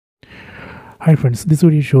Hi friends, this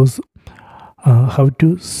video shows how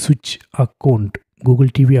to switch account, Google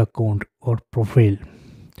TV account or profile.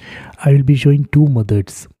 I will be showing two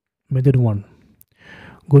methods. Method 1,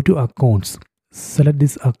 go to accounts, select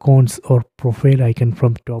this accounts or profile icon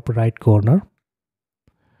from top right corner.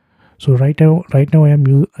 So right now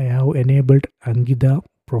I have enabled Angida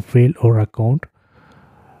profile or account.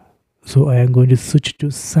 So I am going to switch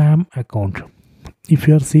to SAM account. If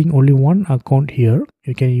you are seeing only one account here,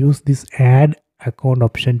 you can use this add account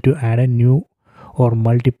option to add a new or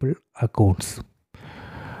multiple accounts.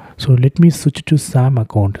 So let me switch to SAM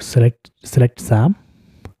account. Select SAM.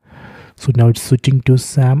 So now it's switching to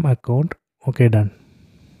SAM account. Okay, done.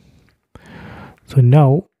 So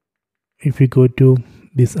now if you go to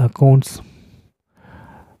this accounts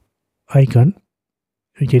icon,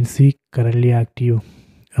 you can see currently active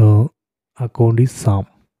account is SAM.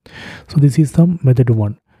 So this is the method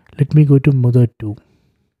 1. Let me go to method 2.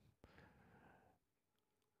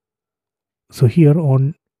 So here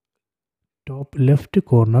on top left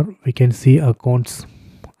corner we can see accounts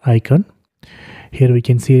icon. Here we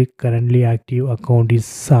can see currently active account is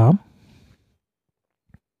SAM.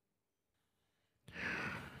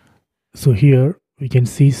 So here we can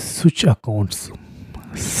see switch accounts.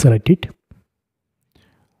 Select it.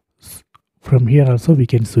 From here also we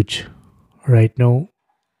can switch. Right now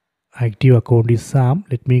active account is SAM.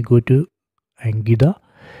 Let me go to Angida.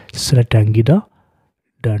 Select Angida.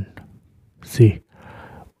 Done. See.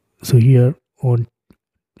 So here on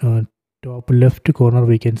top left corner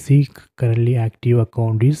we can see currently active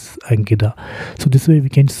account is Angida. So this way we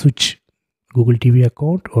can switch Google TV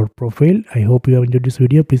account or profile. I hope you have enjoyed this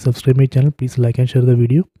video. Please subscribe my channel. Please like and share the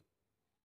video.